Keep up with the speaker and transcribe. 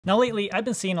Now lately, I've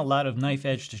been seeing a lot of knife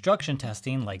edge destruction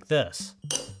testing like this.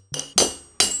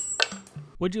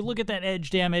 Would you look at that edge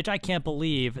damage? I can't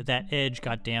believe that edge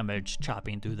got damaged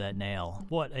chopping through that nail.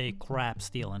 What a crap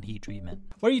steel and heat treatment.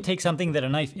 Where you take something that a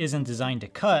knife isn't designed to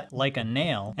cut, like a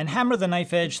nail, and hammer the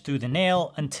knife edge through the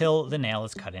nail until the nail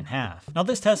is cut in half. Now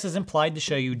this test is implied to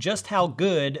show you just how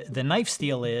good the knife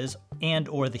steel is and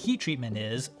or the heat treatment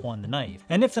is on the knife.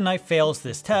 And if the knife fails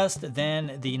this test,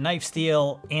 then the knife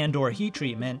steel and or heat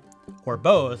treatment, or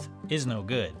both, is no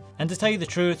good. And to tell you the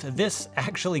truth, this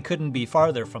actually couldn't be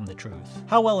farther from the truth.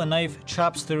 How well a knife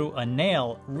chops through a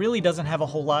nail really doesn't have a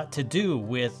whole lot to do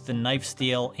with the knife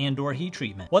steel and or heat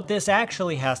treatment. What this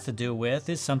actually has to do with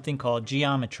is something called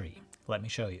geometry. Let me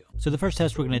show you. So the first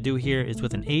test we're going to do here is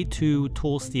with an A2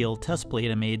 tool steel test plate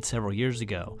I made several years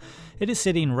ago. It is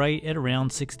sitting right at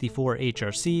around 64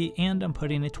 HRC, and I'm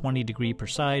putting a 20° per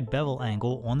side bevel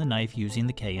angle on the knife using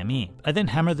the KME. I then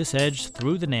hammer this edge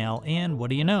through the nail, and what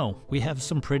do you know? We have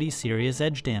some pretty serious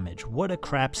edge damage. What a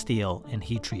crap steel and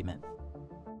heat treatment.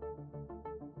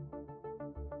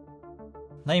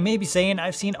 Now you may be saying,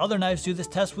 I've seen other knives do this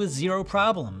test with zero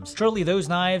problems. Surely those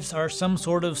knives are some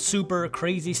sort of super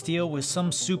crazy steel with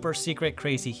some super secret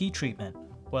crazy heat treatment.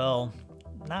 Well,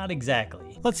 not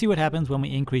exactly. Let's see what happens when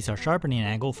we increase our sharpening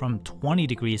angle from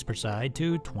 20° per side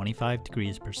to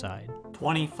 25° per side.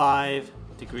 25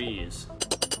 degrees.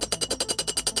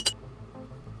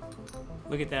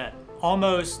 Look at that.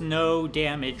 Almost no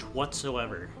damage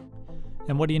whatsoever.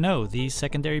 And what do you know? The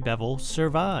secondary bevel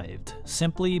survived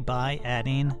simply by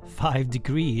adding 5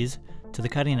 degrees to the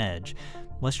cutting edge.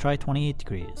 Let's try 28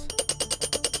 degrees.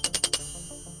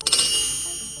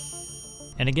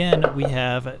 And again, we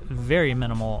have very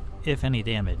minimal, if any,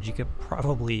 damage. You could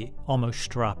probably almost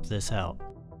strop this out.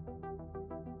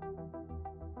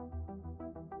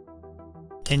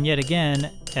 And yet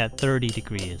again, at 30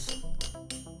 degrees.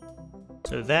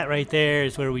 So that right there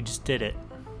is where we just did it.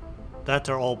 That's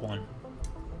our old one.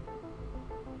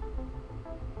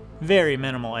 Very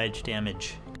minimal edge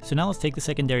damage. So now let's take the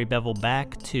secondary bevel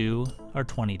back to our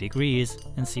 20 degrees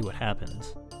and see what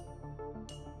happens.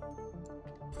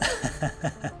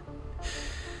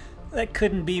 That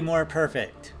couldn't be more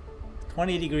perfect.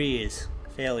 20 degrees,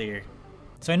 failure.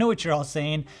 So I know what you're all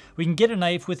saying. We can get a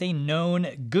knife with a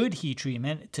known good heat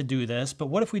treatment to do this, but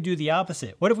what if we do the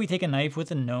opposite? What if we take a knife with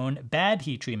a known bad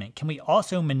heat treatment? Can we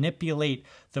also manipulate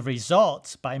the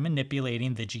results by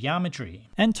manipulating the geometry?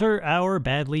 Enter our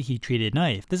badly heat treated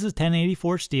knife. This is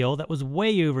 1084 steel that was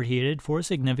way overheated for a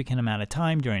significant amount of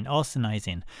time during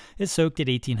austenizing. It's soaked at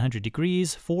 1800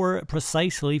 degrees for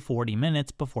precisely 40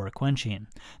 minutes before quenching.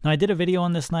 Now I did a video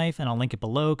on this knife and I'll link it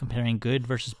below comparing good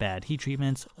versus bad heat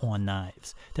treatments on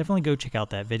knives. Definitely go check out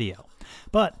that video.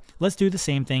 But let's do the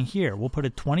same thing here. We'll put a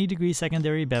 20°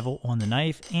 secondary bevel on the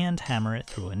knife and hammer it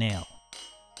through a nail.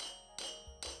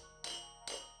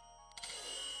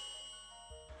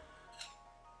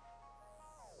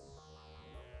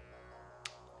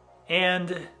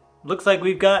 And looks like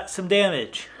we've got some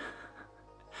damage.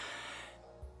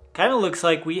 Kind of looks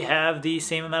like we have the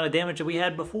same amount of damage that we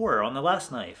had before on the last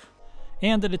knife.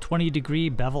 And at a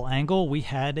 20° bevel angle, we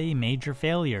had a major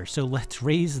failure. So let's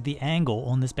raise the angle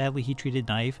on this badly heat treated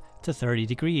knife to 30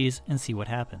 degrees and see what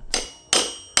happens.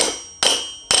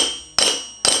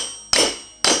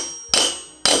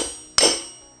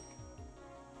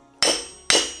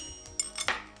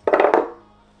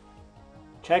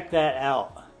 Check that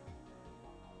out.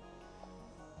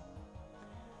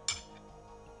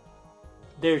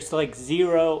 There's like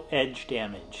zero edge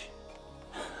damage.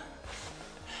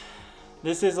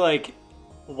 This is like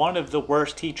one of the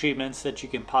worst heat treatments that you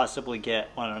can possibly get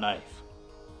on a knife.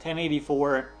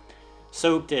 1084,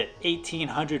 soaked at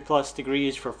 1800 plus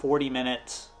degrees for 40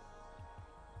 minutes.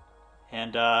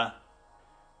 And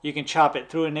you can chop it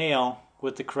through a nail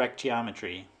with the correct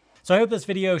geometry. So I hope this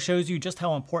video shows you just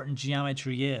how important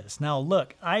geometry is. Now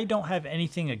look, I don't have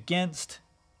anything against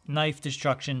knife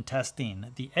destruction testing.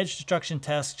 The edge destruction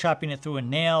test, chopping it through a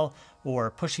nail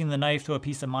or pushing the knife through a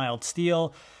piece of mild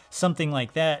steel, something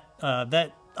like that, I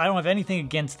don't have anything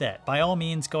against that. By all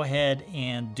means, go ahead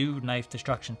and do knife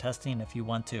destruction testing if you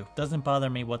want to. Doesn't bother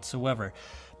me whatsoever.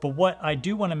 But what I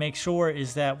do want to make sure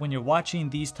is that when you're watching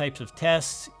these types of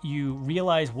tests, you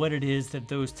realize what it is that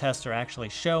those tests are actually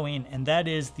showing, and that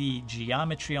is the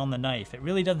geometry on the knife. It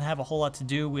really doesn't have a whole lot to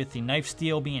do with the knife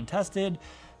steel being tested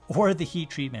or the heat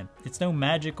treatment. It's no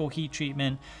magical heat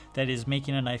treatment that is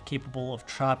making a knife capable of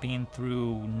chopping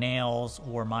through nails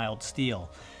or mild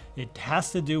steel. It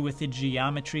has to do with the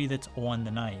geometry that's on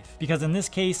the knife. Because in this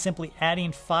case, simply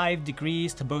adding 5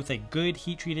 degrees to both a good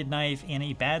heat-treated knife and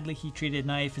a badly heat-treated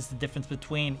knife is the difference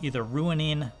between either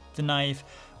ruining the knife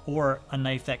or a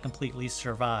knife that completely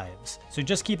survives. So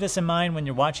just keep this in mind when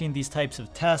you're watching these types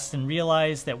of tests, and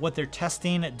realize that what they're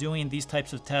testing at doing these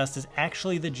types of tests is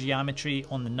actually the geometry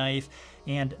on the knife.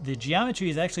 And the geometry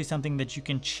is actually something that you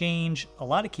can change a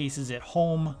lot of cases at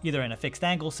home, either in a fixed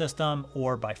angle system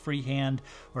or by freehand,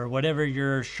 or whatever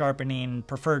your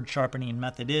preferred sharpening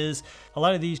method is. A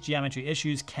lot of these geometry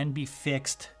issues can be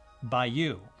fixed by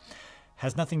you.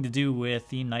 Has nothing to do with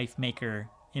the knife maker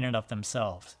in and of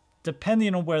themselves,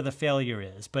 depending on where the failure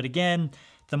is. But again,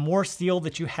 the more steel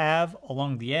that you have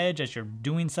along the edge as you're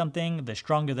doing something, the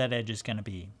stronger that edge is going to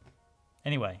be.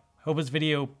 Anyway, hope this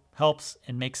video helps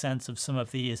and makes sense of some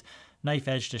of these knife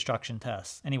edge destruction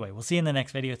tests. Anyway, we'll see you in the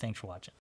next video. Thanks for watching.